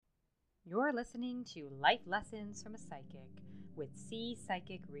You're listening to Life Lessons from a Psychic with C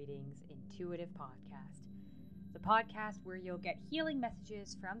Psychic Readings Intuitive Podcast, the podcast where you'll get healing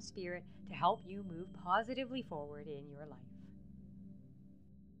messages from Spirit to help you move positively forward in your life.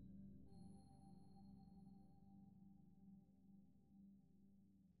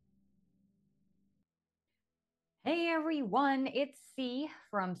 Hey everyone, it's C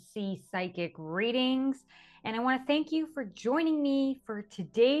from C Psychic Readings, and I want to thank you for joining me for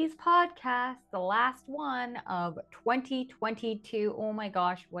today's podcast, the last one of 2022. Oh my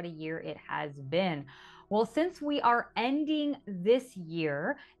gosh, what a year it has been. Well, since we are ending this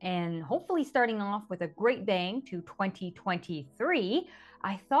year and hopefully starting off with a great bang to 2023,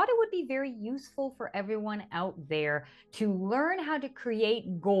 I thought it would be very useful for everyone out there to learn how to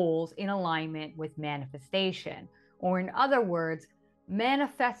create goals in alignment with manifestation, or in other words,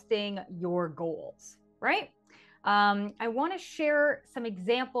 manifesting your goals, right? I want to share some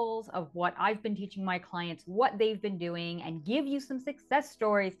examples of what I've been teaching my clients, what they've been doing, and give you some success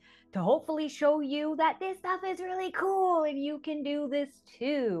stories to hopefully show you that this stuff is really cool and you can do this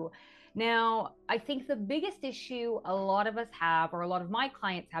too. Now, I think the biggest issue a lot of us have, or a lot of my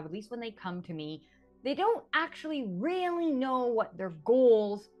clients have, at least when they come to me, they don't actually really know what their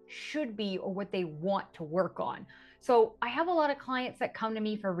goals should be or what they want to work on. So I have a lot of clients that come to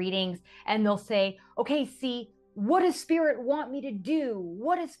me for readings and they'll say, okay, see, what does Spirit want me to do?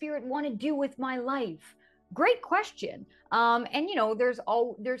 What does Spirit want to do with my life? Great question. And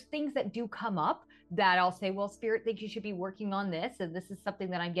there's things that do come up that I'll say, well, Spirit thinks you should be working on this, and this is something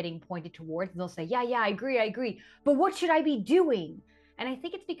that I'm getting pointed towards. And they'll say, yeah, I agree. But what should I be doing? And I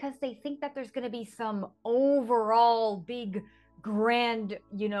think it's because they think that there's going to be some overall big, grand,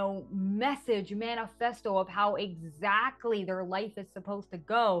 message, manifesto of how exactly their life is supposed to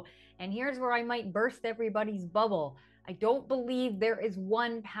go. And here's where I might burst everybody's bubble. I don't believe there is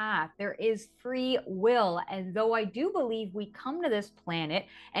one path. There is free will. And though I do believe we come to this planet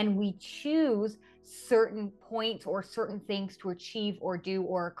and we choose certain points or certain things to achieve or do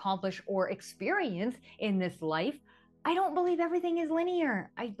or accomplish or experience in this life, I don't believe everything is linear.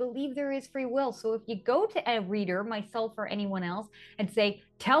 I believe there is free will. So if you go to a reader, myself or anyone else, and say,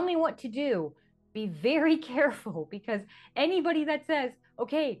 tell me what to do, be very careful, because anybody that says,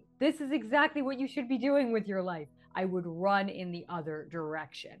 okay, this is exactly what you should be doing with your life, I would run in the other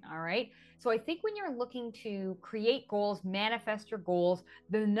direction. All right. So I think when you're looking to create goals, manifest your goals,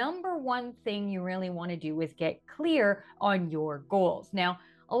 the number one thing you really want to do is get clear on your goals. Now,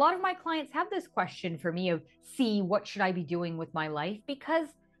 a lot of my clients have this question for me of, see, what should I be doing with my life? Because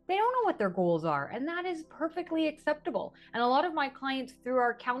they don't know what their goals are, and that is perfectly acceptable. And a lot of my clients, through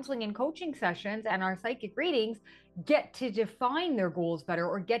our counseling and coaching sessions and our psychic readings, get to define their goals better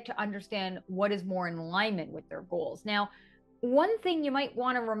or get to understand what is more in alignment with their goals. Now, one thing you might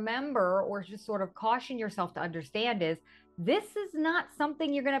want to remember or just sort of caution yourself to understand is this is not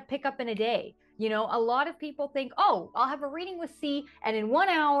something you're going to pick up in a day. A lot of people think, oh, I'll have a reading with C, and in 1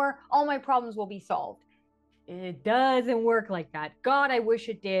 hour, all my problems will be solved. It doesn't work like that. God, I wish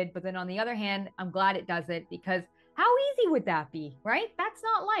it did. But then on the other hand, I'm glad it doesn't, because how easy would that be, right? That's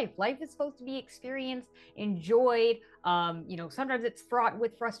not life. Life is supposed to be experienced, enjoyed. Sometimes it's fraught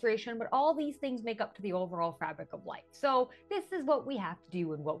with frustration, but all these things make up to the overall fabric of life. So this is what we have to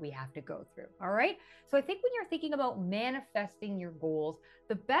do and what we have to go through. All right. So I think when you're thinking about manifesting your goals,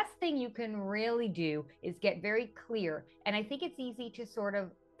 the best thing you can really do is get very clear. And I think it's easy to sort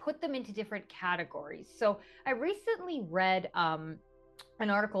of put them into different categories. So I recently read an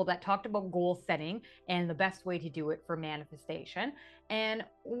article that talked about goal setting and the best way to do it for manifestation. And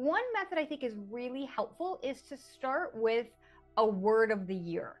one method I think is really helpful is to start with a word of the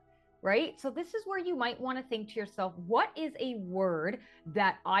year, right? So this is where you might want to think to yourself, what is a word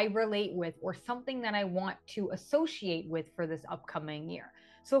that I relate with or something that I want to associate with for this upcoming year?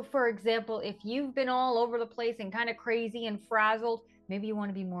 So for example, if you've been all over the place and kind of crazy and frazzled, maybe you want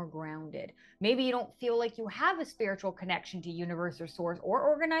to be more grounded. Maybe you don't feel like you have a spiritual connection to universe or source or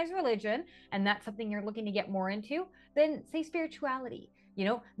organized religion, and that's something you're looking to get more into, then say spirituality.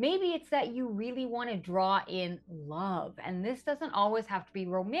 Maybe it's that you really want to draw in love. And this doesn't always have to be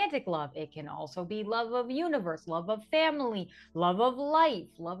romantic love. It can also be love of universe, love of family, love of life,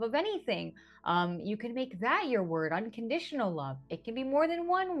 love of anything. You can make that your word, unconditional love. It can be more than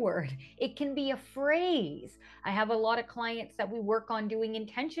one word. It can be a phrase. I have a lot of clients that we work on doing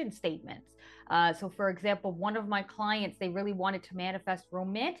intention statements. So for example, one of my clients, they really wanted to manifest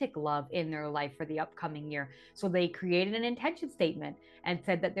romantic love in their life for the upcoming year. So they created an intention statement and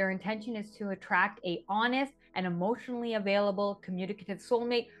said that their intention is to attract a honest and emotionally available communicative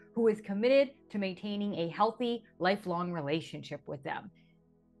soulmate who is committed to maintaining a healthy, lifelong relationship with them.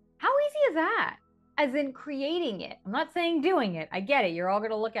 How easy as that, as in creating it. I'm not saying doing it. I get it. You're all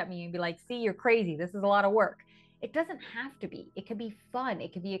going to look at me and be like, see, you're crazy. This is a lot of work. It doesn't have to be. It can be fun.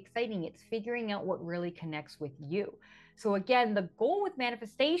 It can be exciting. It's figuring out what really connects with you. So again, the goal with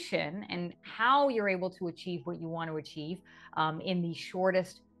manifestation and how you're able to achieve what you want to achieve in the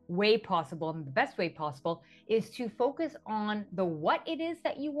shortest way possible and the best way possible is to focus on the what it is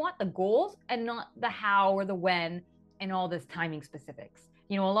that you want, the goals, and not the how or the when and all this timing specifics.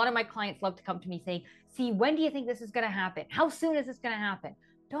 A lot of my clients love to come to me saying, see, when do you think this is going to happen? How soon is this going to happen?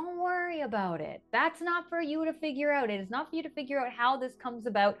 Don't worry about it. That's not for you to figure out. It is not for you to figure out how this comes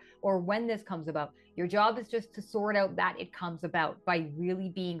about or when this comes about. Your job is just to sort out that it comes about by really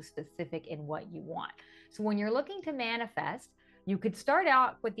being specific in what you want. So when you're looking to manifest, you could start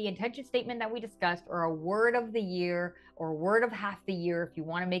out with the intention statement that we discussed, or a word of the year, or a word of half the year if you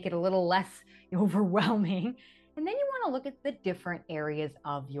want to make it a little less overwhelming. And then you want to look at the different areas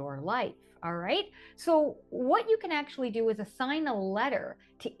of your life. All right. So what you can actually do is assign a letter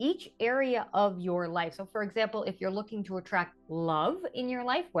to each area of your life. So for example, if you're looking to attract love in your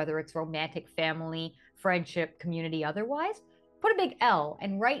life, whether it's romantic, family, friendship, community, otherwise, put a big L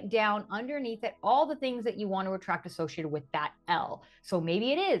and write down underneath it all the things that you want to attract associated with that L. So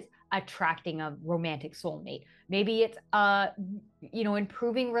maybe it is attracting a romantic soulmate. Maybe it's,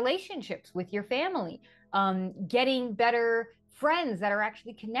 improving relationships with your family, getting better friends that are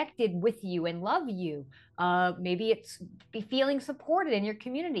actually connected with you and love you. Maybe it's feeling supported in your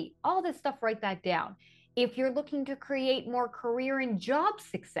community. All this stuff, write that down. If you're looking to create more career and job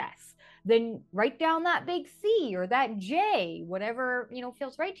success, then write down that big C or that J, whatever,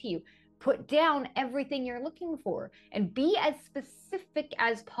 feels right to you. Put down everything you're looking for and be as specific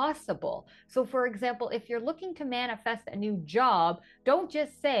as possible. So for example, if you're looking to manifest a new job, don't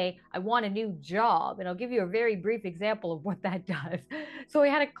just say, I want a new job. And I'll give you a very brief example of what that does. So I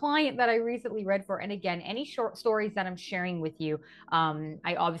had a client that I recently read for, and again, any short stories that I'm sharing with you,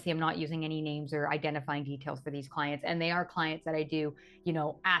 I obviously am not using any names or identifying details for these clients. And they are clients that I do,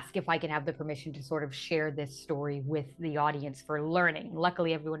 ask if I can have the permission to sort of share this story with the audience for learning.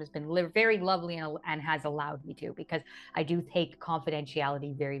 Luckily, everyone has been very lovely and has allowed me to, because I do take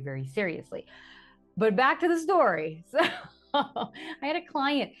confidentiality very, very seriously. But back to the story. So I had a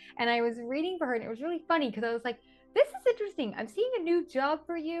client and I was reading for her, and it was really funny because I was like, this is interesting. I'm seeing a new job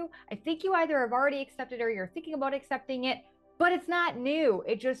for you. I think you either have already accepted or you're thinking about accepting it, but it's not new.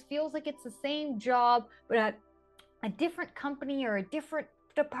 It just feels like it's the same job, but at a different company or a different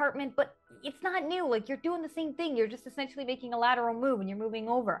department, but it's not new. Like, you're doing the same thing. You're just essentially making a lateral move and you're moving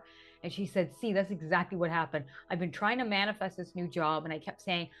over. And she said, see, that's exactly what happened. I've been trying to manifest this new job, and I kept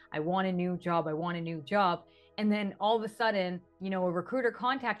saying, I want a new job. I want a new job. And then all of a sudden, a recruiter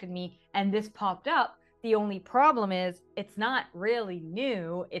contacted me and this popped up. The only problem is it's not really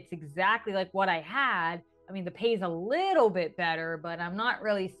new. It's exactly like what I had. I mean, the pay is a little bit better, but I'm not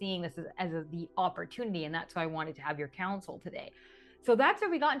really seeing this as the opportunity. And that's why I wanted to have your counsel today. So that's where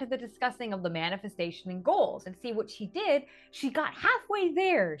we got into the discussing of the manifestation and goals. And see what she did. She got halfway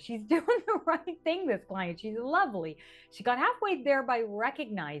there. She's doing the right thing, this client. She's lovely. She got halfway there by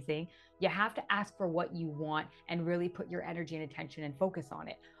recognizing you have to ask for what you want and really put your energy and attention and focus on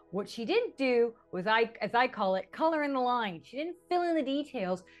it. What she didn't do was, as I call it, color in the line. She didn't fill in the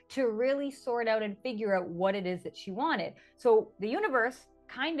details to really sort out and figure out what it is that she wanted. So the universe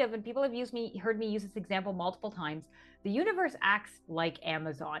kind of, and people have heard me use this example multiple times, the universe acts like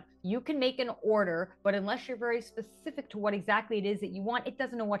Amazon. You can make an order, but unless you're very specific to what exactly it is that you want, it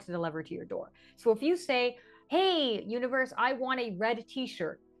doesn't know what to deliver to your door. So if you say, hey, universe, I want a red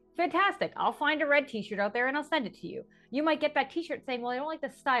t-shirt, fantastic. I'll find a red t-shirt out there and I'll send it to you. You might get that t-shirt saying, well, I don't like the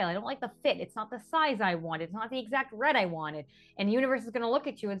style. I don't like the fit. It's not the size I wanted. It's not the exact red I wanted. And the universe is going to look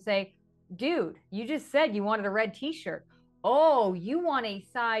at you and say, dude, you just said you wanted a red t-shirt. Oh, you want a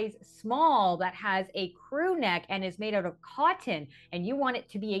size small that has a crew neck and is made out of cotton, and you want it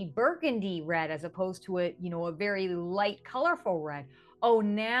to be a burgundy red as opposed to a very light, colorful red. Oh,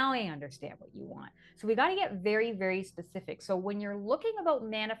 now I understand what you want. So we got to get very, very specific. So when you're looking about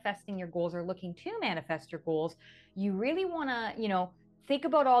manifesting your goals or looking to manifest your goals, you really want to, think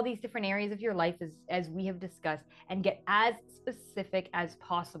about all these different areas of your life as we have discussed, and get as specific as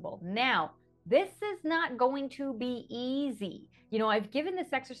possible. Now, this is not going to be easy. I've given this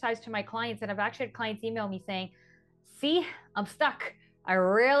exercise to my clients, and I've actually had clients email me saying, see, I'm stuck. I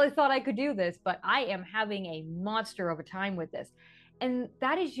really thought I could do this, but I am having a monster of a time with this. And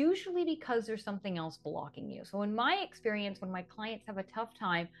that is usually because there's something else blocking you. So in my experience, when my clients have a tough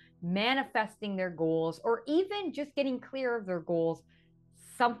time manifesting their goals, or even just getting clear of their goals,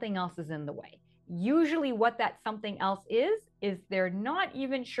 something else is in the way. Usually what that something else is is they're not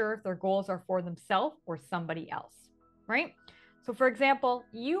even sure if their goals are for themselves or somebody else, right? So, for example,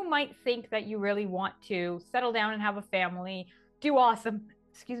 you might think that you really want to settle down and have a family, do awesome,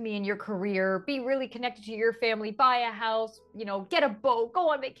 in your career, be really connected to your family, buy a house, get a boat, go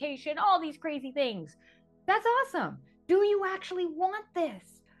on vacation, all these crazy things. That's awesome. Do you actually want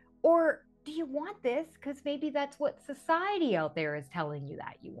this? Or do you want this because maybe that's what society out there is telling you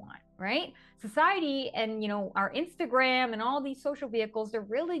that you want, right? Society and, our Instagram and all these social vehicles, they're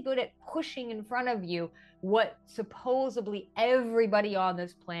really good at pushing in front of you what supposedly everybody on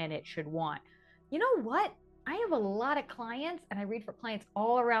this planet should want. You know what? I have a lot of clients and I read for clients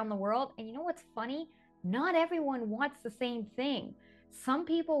all around the world. And you know what's funny? Not everyone wants the same thing. Some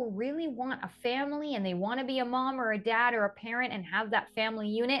people really want a family and they want to be a mom or a dad or a parent and have that family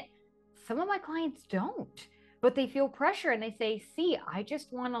unit. Some of my clients don't, but they feel pressure and they say, see, I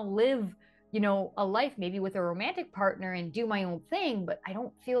just want to live, a life maybe with a romantic partner and do my own thing, but I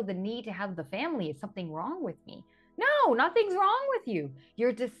don't feel the need to have the family. Is something wrong with me? No, nothing's wrong with you.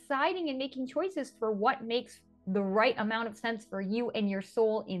 You're deciding and making choices for what makes the right amount of sense for you and your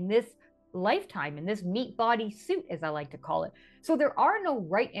soul in this lifetime, in this meat body suit, as I like to call it. So there are no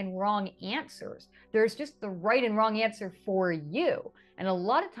right and wrong answers. There's just the right and wrong answer for you. And a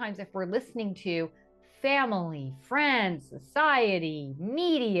lot of times, if we're listening to family, friends, society,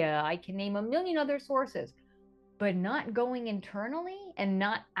 media, I can name a million other sources, but not going internally and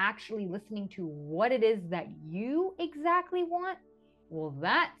not actually listening to what it is that you exactly want, well,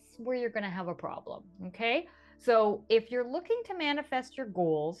 that's where you're going to have a problem. Okay. So if you're looking to manifest your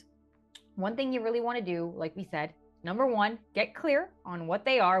goals, one thing you really want to do, like we said, number one, get clear on what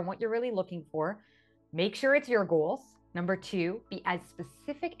they are and what you're really looking for. Make sure it's your goals. Number two, be as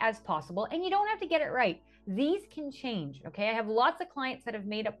specific as possible. And you don't have to get it right. These can change. Okay. I have lots of clients that have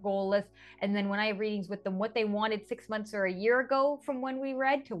made up goal lists. And then when I have readings with them, what they wanted 6 months or a year ago from when we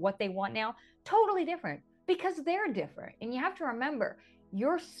read to what they want now, totally different because they're different. And you have to remember,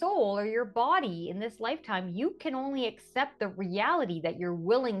 your soul or your body in this lifetime, you can only accept the reality that you're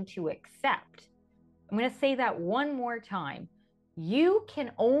willing to accept. I'm going to say that one more time. You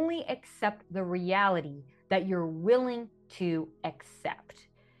can only accept the reality that you're willing to accept.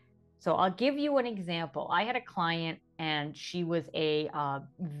 So I'll give you an example. I had a client and she was a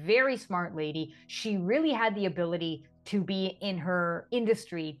very smart lady. She really had the ability to be in her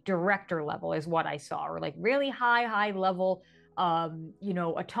industry director level is what I saw, or like really high level,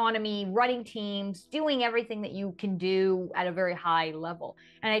 autonomy, running teams, doing everything that you can do at a very high level.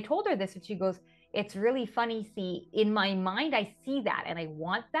 And I told her this and she goes, it's really funny. See, in my mind, I see that and I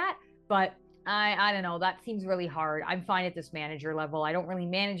want that, but I don't know. That seems really hard. I'm fine at this manager level. I don't really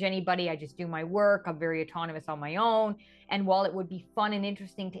manage anybody. I just do my work. I'm very autonomous on my own. And while it would be fun and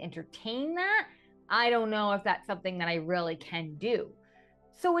interesting to entertain that, I don't know if that's something that I really can do.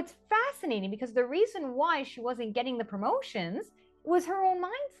 So it's fascinating because the reason why she wasn't getting the promotions was her own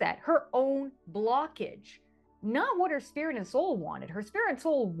mindset, her own blockage, not what her spirit and soul wanted. Her spirit and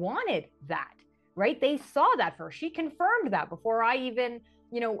soul wanted that, right? They saw that for her. She confirmed that before I even,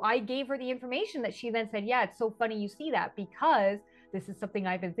 I gave her the information that she then said, yeah, it's so funny you see that because this is something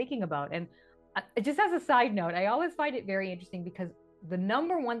I've been thinking about. And just as a side note, I always find it very interesting because the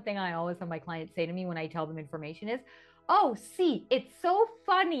number one thing I always have my clients say to me when I tell them information is, oh, see, it's so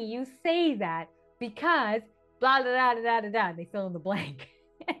funny you say that because blah, blah, blah, blah, blah, blah. They fill in the blank.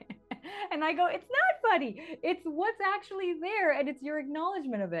 And I go, it's not funny. It's what's actually there. And it's your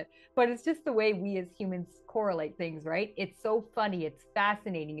acknowledgement of it. But it's just the way we as humans correlate things, right? It's so funny. It's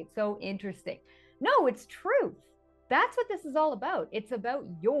fascinating. It's so interesting. No, it's truth. That's what this is all about. It's about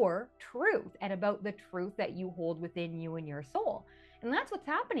your truth and about the truth that you hold within you and your soul. And that's what's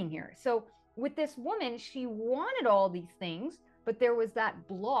happening here. So with this woman, she wanted all these things, but there was that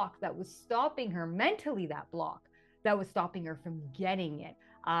block that was stopping her mentally, that block that was stopping her from getting it.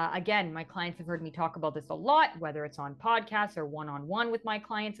 Again, my clients have heard me talk about this a lot, whether it's on podcasts or one-on-one with my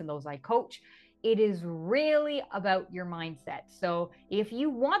clients and those I coach. It is really about your mindset. So if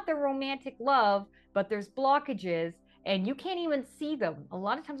you want the romantic love, but there's blockages and you can't even see them. A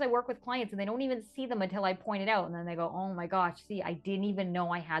lot of times I work with clients and they don't even see them until I point it out. And then they go, oh my gosh, see, I didn't even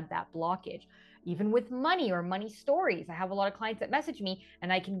know I had that blockage. Even with money or money stories, I have a lot of clients that message me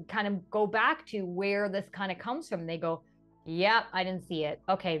and I can kind of go back to where this kind of comes from. They go, yep, I didn't see it.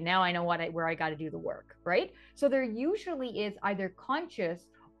 Okay, now I know where I got to do the work, right? So there usually is either conscious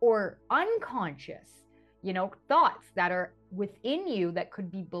or unconscious, thoughts that are within you that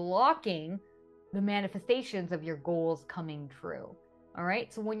could be blocking the manifestations of your goals coming true. All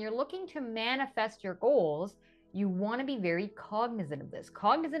right. So when you're looking to manifest your goals, you want to be very cognizant of this,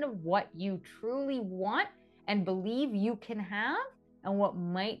 cognizant of what you truly want and believe you can have and what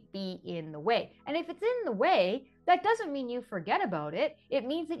might be in the way. And if it's in the way, that doesn't mean you forget about it. It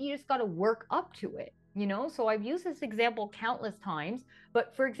means that you just got to work up to it, you know? So I've used this example countless times,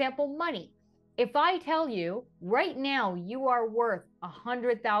 but for example, money. If I tell you right now you are worth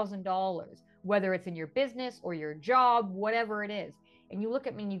 $100,000, whether it's in your business or your job, whatever it is, and you look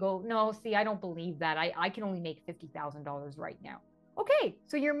at me and you go, no, see, I don't believe that. I can only make $50,000 right now. Okay,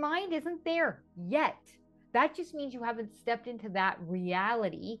 so your mind isn't there yet. That just means you haven't stepped into that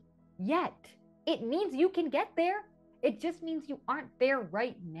reality yet. It means you can get there. It just means you aren't there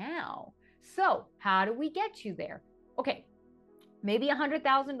right now. So, how do we get you there? Okay, maybe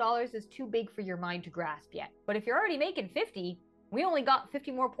 $100,000 is too big for your mind to grasp yet. But if you're already making 50, we only got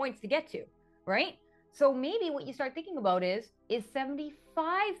 50 more points to get to, right? So maybe what you start thinking about is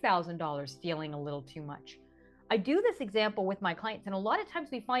 $75,000 feeling a little too much? I do this example with my clients, and a lot of times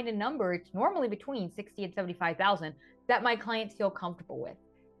we find a number, it's normally between 60 and 75,000, that my clients feel comfortable with.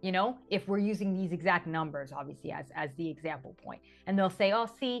 You know, if we're using these exact numbers, obviously, as the example point. And they'll say, oh,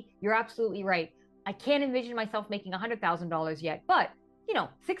 see, you're absolutely right. I can't envision myself making $100,000 yet, but you know,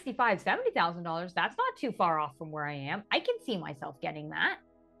 $65,000, $70,000, that's not too far off from where I am. I can see myself getting that.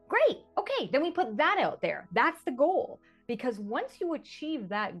 Great. Okay, then we put that out there. That's the goal. Because once you achieve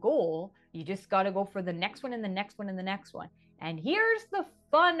that goal, you just got to go for the next one and the next one and the next one. And here's the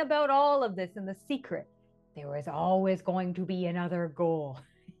fun about all of this and the secret. There is always going to be another goal.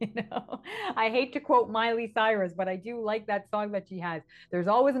 You know, I hate to quote Miley Cyrus, but I do like that song that she has. There's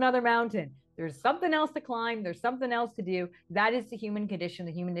always another mountain. There's something else to climb. There's something else to do. That is the human condition,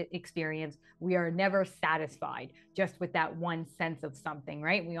 the human experience. We are never satisfied just with that one sense of something,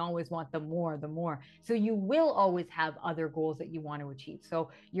 right? We always want the more, the more. So you will always have other goals that you want to achieve. So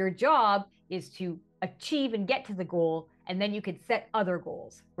your job is to achieve and get to the goal, and then you could set other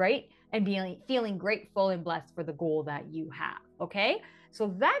goals, right? And feeling grateful and blessed for the goal that you have, okay?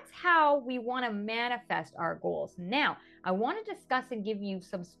 So that's how we want to manifest our goals. Now, I want to discuss and give you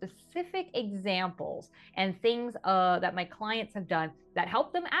some specific examples and things that my clients have done that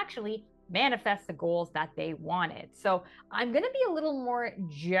help them actually manifest the goals that they wanted. So I'm going to be a little more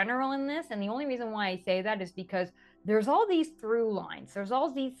general in this. And the only reason why I say that is because there's all these through lines. There's all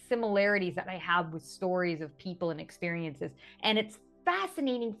these similarities that I have with stories of people and experiences. And it's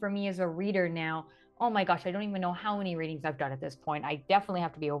fascinating for me as a reader now. Oh my gosh, I don't even know how many readings I've done at this point. I definitely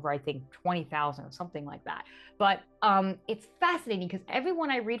have to be over, I think, 20,000 or something like that. But it's fascinating because everyone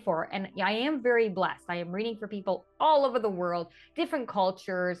I read for, and I am very blessed. I am reading for people all over the world, different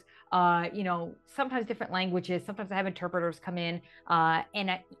cultures, you know, sometimes different languages. Sometimes I have interpreters come in. And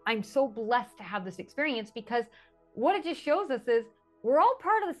I'm so blessed to have this experience because what it just shows us is we're all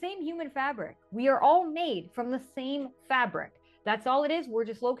part of the same human fabric. We are all made from the same fabric. That's all it is. We're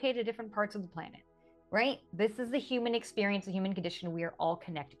just located at different parts of the planet. Right? This is the human experience, the human condition. We are all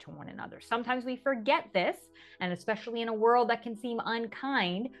connected to one another. Sometimes we forget this, and especially in a world that can seem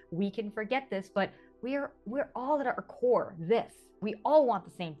unkind, we can forget this, but we're all at our core this. We all want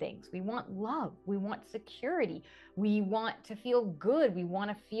the same things. We want love. We want security. We want to feel good. We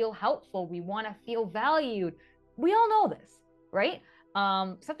want to feel helpful. We want to feel valued. We all know this, right?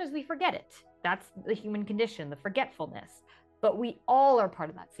 Sometimes we forget it. That's the human condition, the forgetfulness. But we all are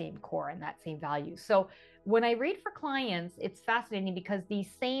part of that same core and that same value. So when I read for clients, it's fascinating because these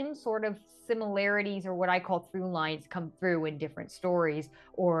same sort of similarities, or what I call through lines, come through in different stories,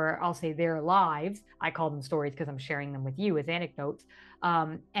 or I'll say their lives. I call them stories because I'm sharing them with you as anecdotes.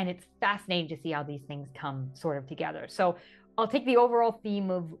 And it's fascinating to see how these things come sort of together. So I'll take the overall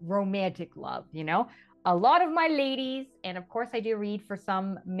theme of romantic love, you know. A lot of my ladies, and of course I do read for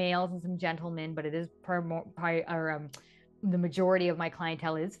some males and some gentlemen, but it is the majority of my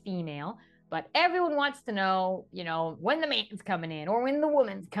clientele is female, but everyone wants to know, you know, when the man's coming in or when the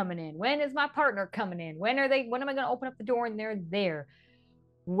woman's coming in. When is my partner coming in? When am I going to open up the door and they're there?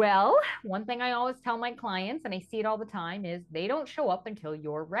 Well, one thing I always tell my clients, and I see it all the time, is they don't show up until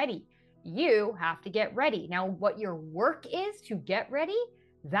you're ready. You have to get ready. Now, what your work is to get ready,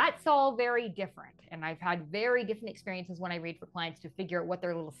 that's all very different. And I've had very different experiences when I read for clients to figure out what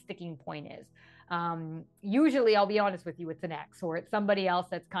their little sticking point is. Usually, I'll be honest with you, it's an ex, or it's somebody else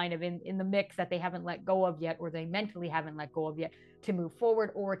that's kind of in the mix that they haven't let go of yet, or they mentally haven't let go of yet to move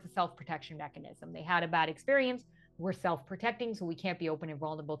forward, or it's a self-protection mechanism. They had a bad experience. We're self-protecting, so we can't be open and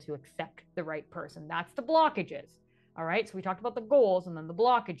vulnerable to accept the right person. That's the blockages. All right. So we talked about the goals and then the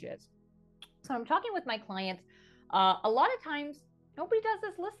blockages. So I'm talking with my clients. A lot of times, nobody does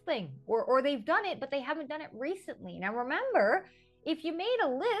this list thing, or they've done it, but they haven't done it recently. Now, remember, if you made a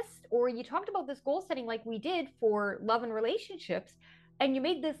list or you talked about this goal setting like we did for love and relationships, and you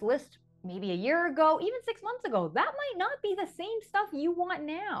made this list maybe a year ago, even 6 months ago, that might not be the same stuff you want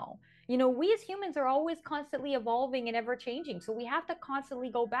now. We as humans are always constantly evolving and ever changing. So we have to constantly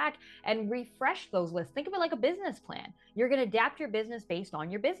go back and refresh those lists. Think of it like a business plan. You're going to adapt your business based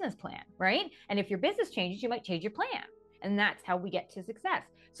on your business plan, right? And if your business changes, you might change your plan. And that's how we get to success.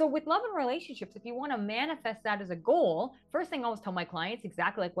 So with love and relationships, if you want to manifest that as a goal, first thing I always tell my clients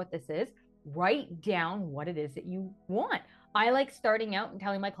exactly like what this is, write down what it is that you want. I like starting out and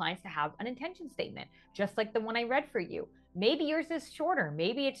telling my clients to have an intention statement, just like the one I read for you. Maybe yours is shorter.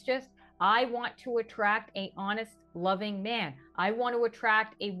 Maybe it's just, I want to attract an honest, loving man. I want to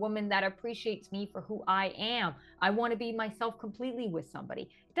attract a woman that appreciates me for who I am. I want to be myself completely with somebody.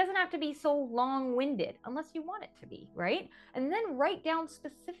 It doesn't have to be so long-winded unless you want it to be, right? And then write down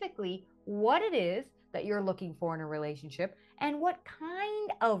specifically what it is that you're looking for in a relationship and what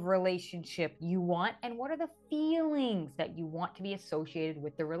kind of relationship you want and what are the feelings that you want to be associated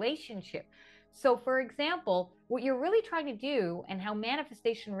with the relationship. So for example, what you're really trying to do and how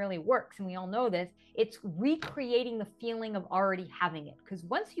manifestation really works, and we all know this, it's recreating the feeling of already having it. Because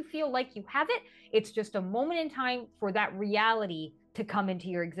once you feel like you have it, it's just a moment in time for that reality to come into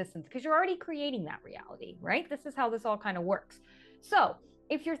your existence because you're already creating that reality, right? This is how this all kind of works. So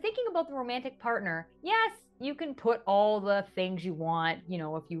if you're thinking about the romantic partner, yes, you can put all the things you want.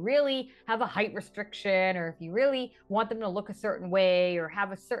 If you really have a height restriction or if you really want them to look a certain way or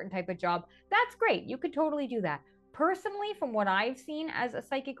have a certain type of job, that's great. You could totally do that. Personally, from what I've seen as a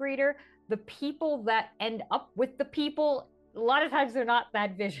psychic reader, the people that end up with the people, a lot of times they're not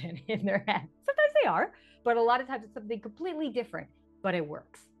that vision in their head. Sometimes they are, but a lot of times it's something completely different, but it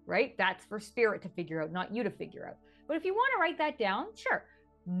works, right? That's for spirit to figure out, not you to figure out. But if you want to write that down, sure.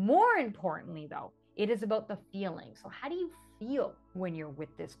 More importantly, though, it is about the feeling. So how do you feel when you're with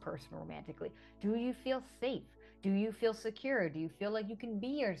this person romantically? Do you feel safe? Do you feel secure? Do you feel like you can be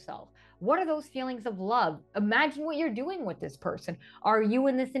yourself? What are those feelings of love? Imagine what you're doing with this person. Are you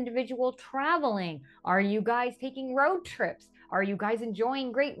and this individual traveling? Are you guys taking road trips? Are you guys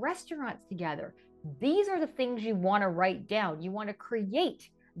enjoying great restaurants together? These are the things you want to write down. You want to create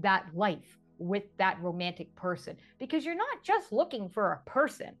that life with that romantic person because you're not just looking for a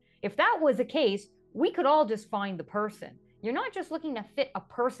person. If that was the case, we could all just find the person. You're not just looking to fit a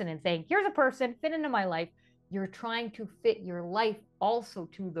person and saying, here's a person, fit into my life. You're trying to fit your life also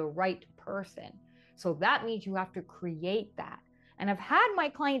to the right person. So that means you have to create that. And I've had my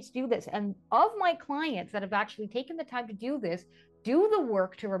clients do this. And of my clients that have actually taken the time to do this, do the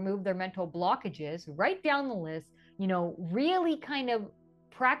work to remove their mental blockages, write down the list, really kind of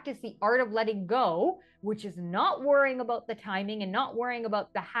practice the art of letting go, which is not worrying about the timing and not worrying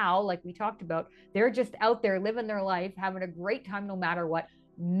about the how, like we talked about. They're just out there living their life, having a great time no matter what,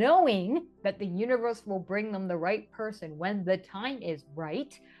 knowing that the universe will bring them the right person when the time is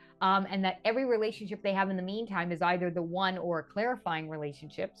right. And that every relationship they have in the meantime is either the one or a clarifying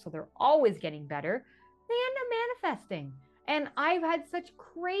relationship. So they're always getting better. They end up manifesting. And I've had such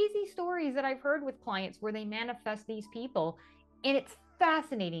crazy stories that I've heard with clients where they manifest these people. And it's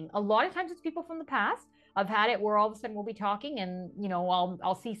fascinating. A lot of times it's people from the past. I've had it where all of a sudden we'll be talking and,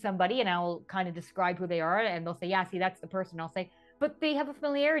 I'll see somebody and I'll kind of describe who they are and they'll say, yeah, see, that's the person. I'll say, but they have a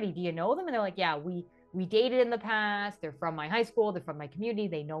familiarity. Do you know them? And they're like, yeah, we dated in the past. They're from my high school. They're from my community.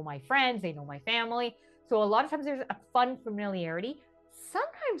 They know my friends. They know my family. So a lot of times there's a fun familiarity.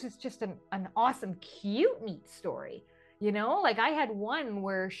 Sometimes it's just an awesome, cute, neat story. Like I had one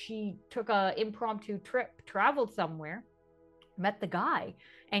where she took a impromptu trip, traveled somewhere, met the guy,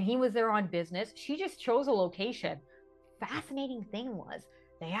 and he was there on business. She just chose a location. Fascinating thing was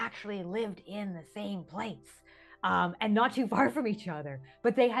they actually lived in the same place. And not too far from each other,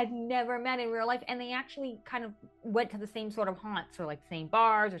 but they had never met in real life. And they actually kind of went to the same sort of haunts, or like same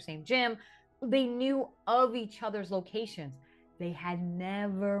bars or same gym. They knew of each other's locations. They had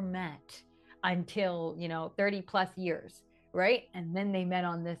never met until, 30 plus years, right? And then they met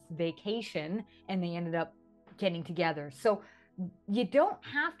on this vacation and they ended up getting together. So you don't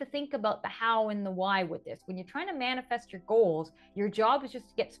have to think about the how and the why with this. When you're trying to manifest your goals, your job is just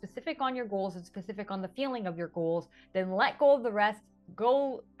to get specific on your goals and specific on the feeling of your goals, then let go of the rest,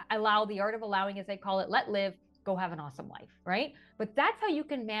 go allow the art of allowing, as I call it, let live, go have an awesome life, right? But that's how you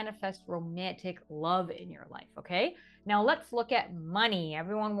can manifest romantic love in your life, okay? Now let's look at money.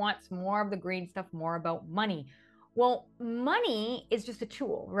 Everyone wants more of the green stuff, more about money. Well, money is just a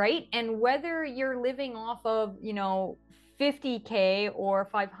tool, right? And whether you're living off of, 50K or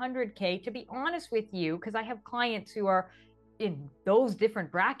 500K, to be honest with you, because I have clients who are in those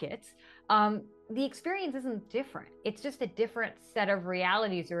different brackets, the experience isn't different. It's just a different set of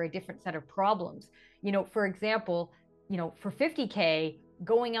realities or a different set of problems. For example, for 50K,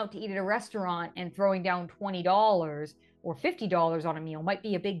 going out to eat at a restaurant and throwing down $20 or $50 on a meal might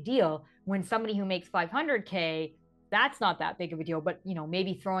be a big deal, when somebody who makes 500K, that's not that big of a deal. But,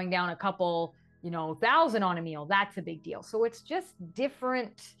 maybe throwing down a couple, thousand on a meal, that's a big deal. So it's just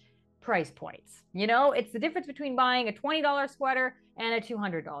different price points. It's the difference between buying a $20 sweater and a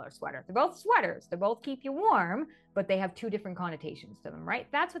 $200 sweater. They're both sweaters. They both keep you warm, but they have two different connotations to them, right?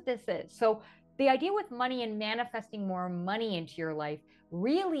 That's what this is. So the idea with money and manifesting more money into your life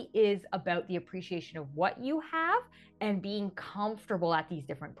really is about the appreciation of what you have and being comfortable at these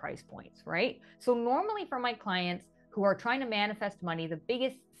different price points, right? So normally for my clients who are trying to manifest money, the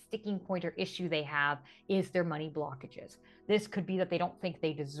biggest sticking point or issue they have is their money blockages. This could be that they don't think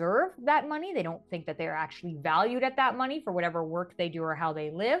they deserve that money. They don't think that they're actually valued at that money for whatever work they do or how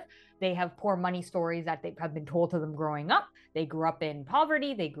they live. They have poor money stories that they have been told to them growing up. They grew up in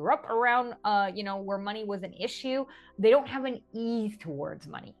poverty. They grew up around, where money was an issue. They don't have an ease towards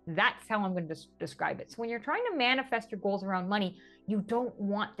money. That's how I'm going to describe it. So when you're trying to manifest your goals around money, you don't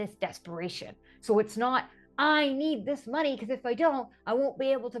want this desperation. So it's not, I need this money because if I don't, I won't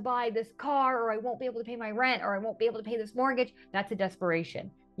be able to buy this car, or I won't be able to pay my rent, or I won't be able to pay this mortgage. That's a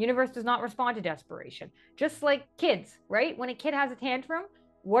desperation. Universe does not respond to desperation. Just like kids, right? When a kid has a tantrum,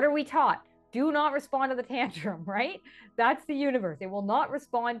 what are we taught? Do not respond to the tantrum, right? That's the universe. It will not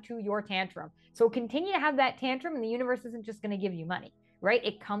respond to your tantrum. So continue to have that tantrum, and the universe isn't just going to give you money, right?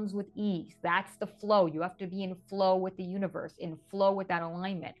 It comes with ease. That's the flow. You have to be in flow with the universe, in flow with that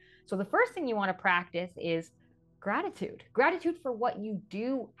alignment. So the first thing you want to practice is gratitude. Gratitude for what you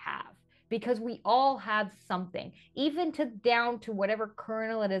do have, because we all have something, even down to whatever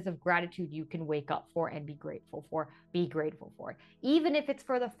kernel it is of gratitude you can wake up for and be grateful for. Be grateful for it. Even if it's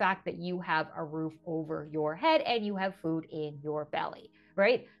for the fact that you have a roof over your head and you have food in your belly,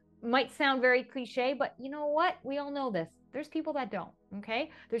 right? Might sound very cliche, but you know what? We all know this. There's people that don't, okay?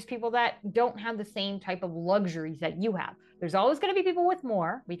 There's people that don't have the same type of luxuries that you have. There's always going to be people with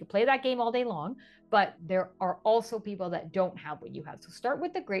more. We could play that game all day long, but there are also people that don't have what you have. So start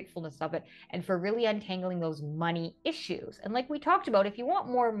with the gratefulness of it, and for really untangling those money issues. And like we talked about, if you want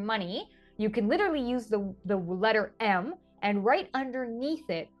more money, you can literally use the letter M and right underneath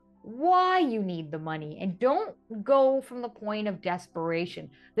it why you need the money. And don't go from the point of desperation.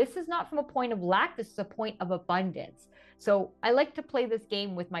 This is not from a point of lack. This is a point of abundance. So I like to play this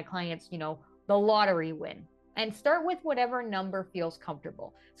game with my clients, the lottery win, and start with whatever number feels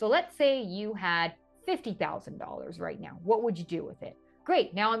comfortable. So let's say you had $50,000 right now. What would you do with it?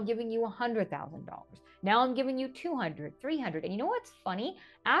 Great. Now I'm giving you $100,000. Now I'm giving you 200, 300. And you know what's funny?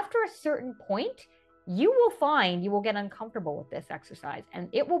 After a certain point, you will find you will get uncomfortable with this exercise, and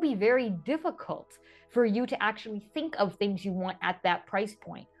it will be very difficult for you to actually think of things you want at that price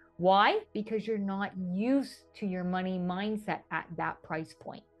point. Why? Because you're not used to your money mindset at that price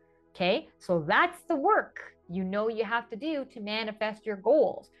point. Okay, so that's the work you have to do to manifest your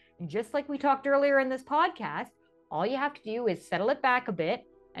goals. And just like we talked earlier in this podcast, all you have to do is settle it back a bit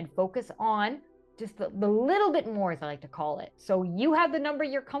and focus on just the little bit more, as I like to call it. So you have the number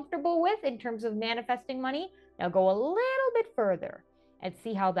you're comfortable with in terms of manifesting money. Now go a little bit further and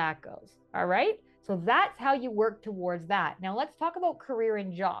see how that goes. All right. So that's how you work towards that. Now let's talk about career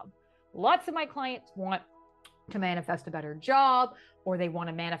and job. Lots of my clients want to manifest a better job, or they want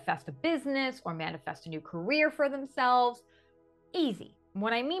to manifest a business or manifest a new career for themselves. Easy.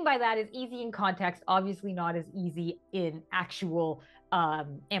 What I mean by that is easy in context, obviously not as easy in actual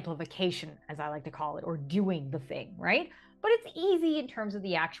amplification, as I like to call it, or doing the thing, right? But it's easy in terms of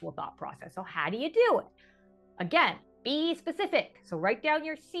the actual thought process. So how do you do it? Again, be specific. So write down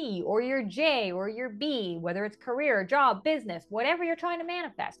your C or your J or your B, whether it's career, job, business, whatever you're trying to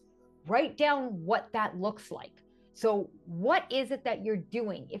manifest. Write down what that looks like. So what is it that you're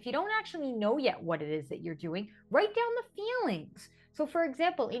doing? If you don't actually know yet what it is that you're doing, write down the feelings. So for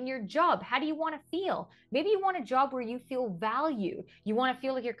example, in your job, how do you want to feel? Maybe you want a job where you feel valued. You want to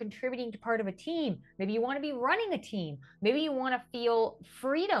feel like you're contributing to part of a team. Maybe you want to be running a team. Maybe you want to feel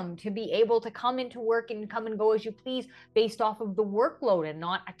freedom to be able to come into work and come and go as you please based off of the workload and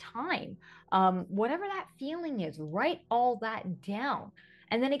not a time. Whatever that feeling is, write all that down.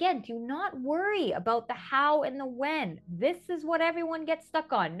 And then again, do not worry about the how and the when. This is what everyone gets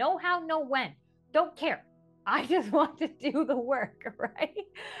stuck on. No how, no when. Don't care. I just want to do the work, right?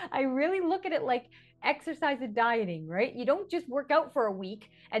 I really look at it like exercise and dieting, right? You don't just work out for a week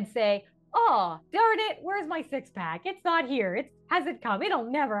and say, oh, darn it, where's my six-pack? It's not here. It hasn't come. It'll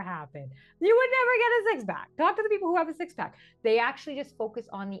never happen. You would never get a six-pack. Talk to the people who have a six-pack. They actually just focus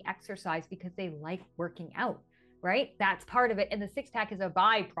on the exercise because they like working out, right? That's part of it. And the six-pack is a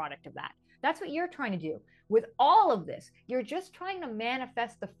byproduct of that. That's what you're trying to do. With all of this, you're just trying to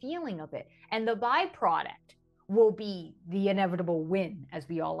manifest the feeling of it. And the byproduct will be the inevitable win, as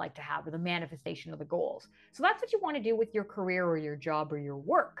we all like to have, or the manifestation of the goals. So that's what you want to do with your career or your job or your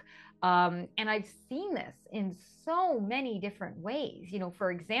work. And I've seen this in so many different ways.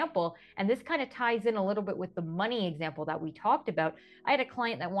 For example, and this kind of ties in a little bit with the money example that we talked about. I had a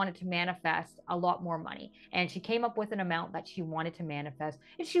client that wanted to manifest a lot more money, and she came up with an amount that she wanted to manifest,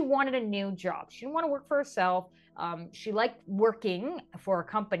 and she wanted a new job. She didn't want to work for herself. She liked working for a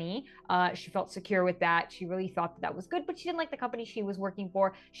company. She felt secure with that. She really thought that was good, but she didn't like the company she was working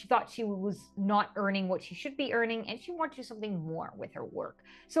for. She thought she was not earning what she should be earning, and she wanted to do something more with her work.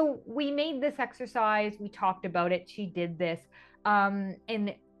 So we made this exercise. We talked about it. She did this.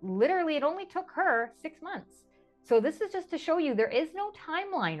 And literally, it only took her 6 months. So this is just to show you there is no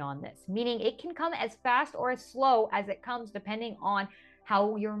timeline on this, meaning it can come as fast or as slow as it comes depending on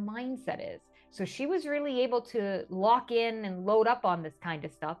how your mindset is. So she was really able to lock in and load up on this kind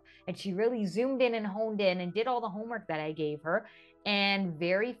of stuff. And she really zoomed in and honed in and did all the homework that I gave her. And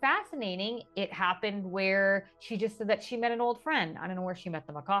very fascinating, it happened where she just said that she met an old friend. I don't know where she met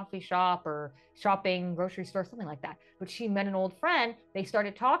them, a coffee shop or shopping, grocery store, something like that. But she met an old friend. They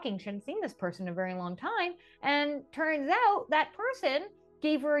started talking. She hadn't seen this person in a very long time. And turns out that person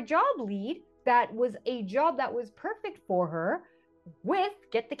gave her a job lead that was a job that was perfect for her, with,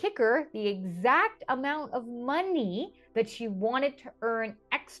 get the kicker, the exact amount of money that she wanted to earn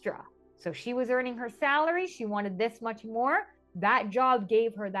extra. So she was earning her salary. She wanted this much more. That job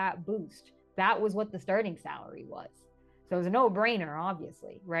gave her that boost. That was what the starting salary was. So it was a no-brainer,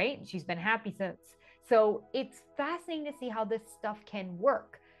 obviously, right? She's been happy since. So it's fascinating to see how this stuff can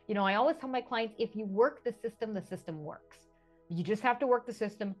work. I always tell my clients, if you work the system works. You just have to work the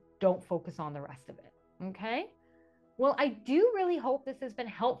system. Don't focus on the rest of it. Okay? Well, I do really hope this has been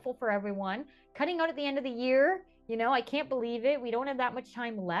helpful for everyone. Cutting out at the end of the year, I can't believe it. We don't have that much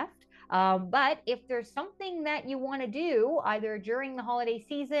time left. But if there's something that you want to do either during the holiday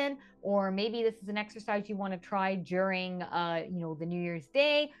season, or maybe this is an exercise you want to try during, the New Year's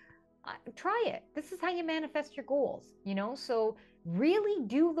Day, try it. This is how you manifest your goals, So really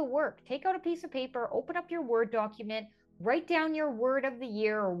do the work. Take out a piece of paper, open up your Word document, write down your word of the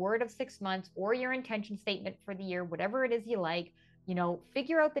year or word of 6 months or your intention statement for the year, whatever it is you like.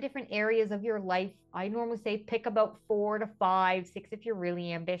 Figure out the different areas of your life. I normally say pick about 4 to 5, 6 if you're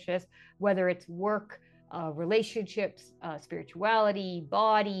really ambitious, whether it's work, relationships, spirituality,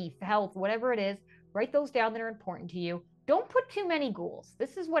 body, health, whatever it is. Write those down that are important to you. Don't put too many goals.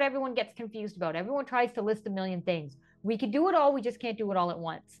 This is what everyone gets confused about. Everyone tries to list a million things. We could do it all. We just can't do it all at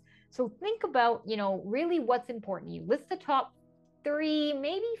once. So think about, really what's important to you. List the top 3,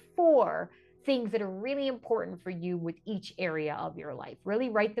 maybe 4 things that are really important for you with each area of your life. Really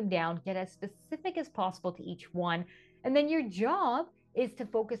write them down, get as specific as possible to each one. And then your job is to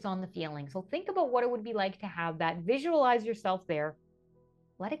focus on the feeling. So think about what it would be like to have that. Visualize yourself there.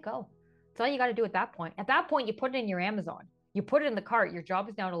 Let it go. That's all you got to do at that point. At that point, you put it in your Amazon. You put it in the cart. Your job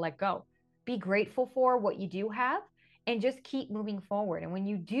is now to let go. Be grateful for what you do have, and just keep moving forward. And when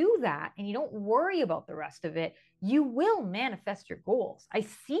you do that and you don't worry about the rest of it, you will manifest your goals. I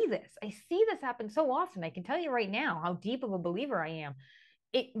see this happen so often. I can tell you right now how deep of a believer I am.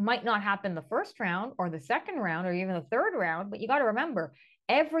 It might not happen the first round or the second round or even the third round, but you got to remember,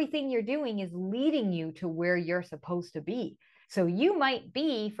 everything you're doing is leading you to where you're supposed to be. So you might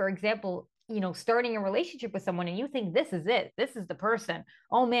be, for example, starting a relationship with someone and you think this is it. This is the person.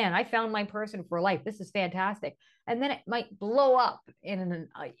 Oh man, I found my person for life. This is fantastic. And then it might blow up in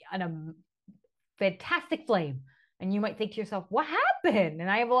a fantastic flame. And you might think to yourself, what happened? And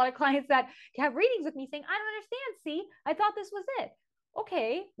I have a lot of clients that have readings with me saying, I don't understand. See, I thought this was it.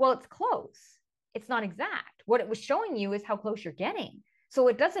 Okay, well, it's close. It's not exact. What it was showing you is how close you're getting. So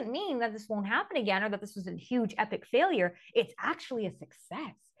it doesn't mean that this won't happen again or that this was a huge epic failure. It's actually a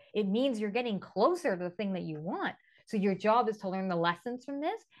success. It means you're getting closer to the thing that you want. So your job is to learn the lessons from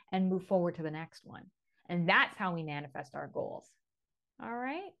this and move forward to the next one. And that's how we manifest our goals. All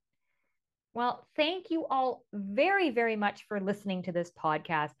right. Well, thank you all very, very much for listening to this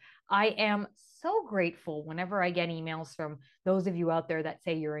podcast. I am so grateful whenever I get emails from those of you out there that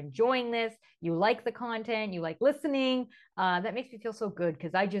say you're enjoying this, you like the content, you like listening. That makes me feel so good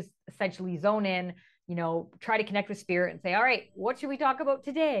because I just essentially zone in, try to connect with spirit and say, all right, what should we talk about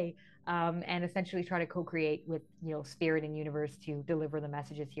today? and essentially try to co-create with, spirit and universe to deliver the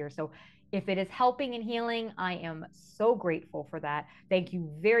messages here. So if it is helping and healing, I am so grateful for that. Thank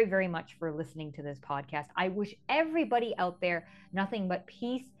you very, very much for listening to this podcast. I wish everybody out there nothing but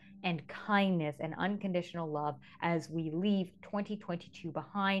peace and kindness and unconditional love as we leave 2022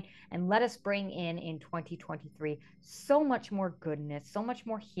 behind, and let us bring in 2023 so much more goodness, so much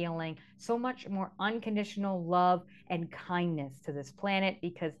more healing, so much more unconditional love and kindness to this planet,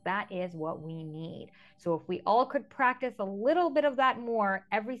 because that is what we need. So if we all could practice a little bit of that more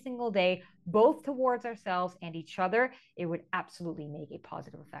every single day, both towards ourselves and each other, it would absolutely make a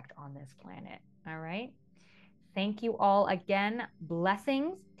positive effect on this planet. All right. Thank you all again.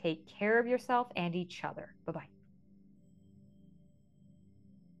 Blessings. Take care of yourself and each other. Bye-bye.